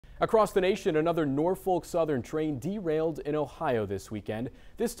Across the nation, another Norfolk Southern train derailed in Ohio this weekend,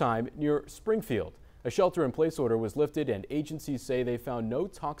 this time near Springfield. A shelter-in-place order was lifted and agencies say they found no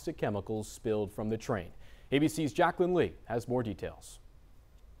toxic chemicals spilled from the train. ABC's Jacqueline Lee has more details.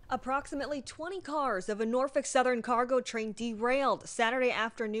 Approximately 20 cars of a Norfolk Southern cargo train derailed Saturday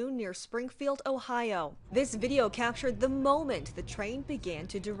afternoon near Springfield, Ohio. This video captured the moment the train began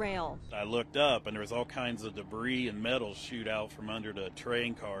to derail. I looked up and there was all kinds of debris and metal shoot out from under the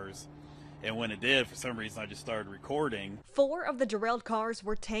train cars. And when it did, for some reason, I just started recording. 4 of the derailed cars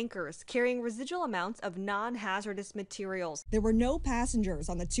were tankers carrying residual amounts of non-hazardous materials. There were no passengers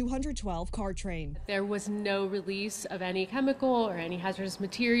on the 212 car train. There was no release of any chemical or any hazardous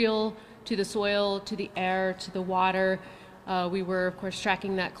material to the soil, to the air, to the water. We were, of course,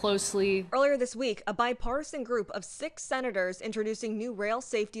 tracking that closely. Earlier this week, a bipartisan group of 6 senators introducing new rail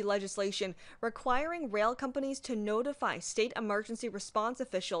safety legislation requiring rail companies to notify state emergency response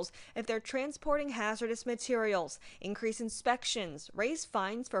officials if they're transporting hazardous materials, increase inspections, raise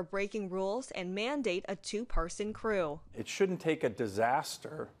fines for breaking rules, and mandate a 2-person crew. It shouldn't take a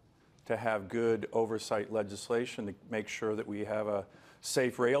disaster to have good oversight legislation to make sure that we have a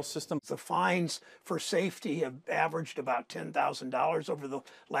safe rail system. The fines for safety have averaged about $10,000 over the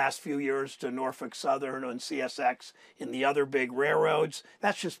last few years to Norfolk Southern and CSX and the other big railroads.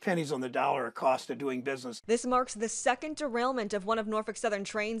 That's just pennies on the dollar of cost of doing business. This marks the second derailment of one of Norfolk Southern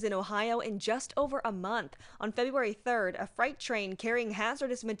trains in Ohio in just over a month. On February 3rd, a freight train carrying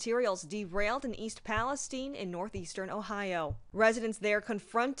hazardous materials derailed in East Palestine in northeastern Ohio. Residents there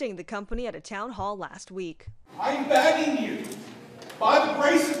confronting the company at a town hall last week. I'm begging you, by the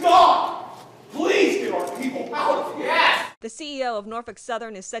grace of God, please get our people out of here. Yes! The CEO of Norfolk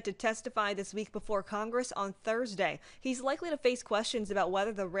Southern is set to testify this week before Congress on Thursday. He's likely to face questions about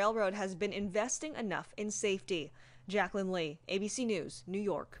whether the railroad has been investing enough in safety. Jacqueline Lee, ABC News, New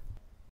York.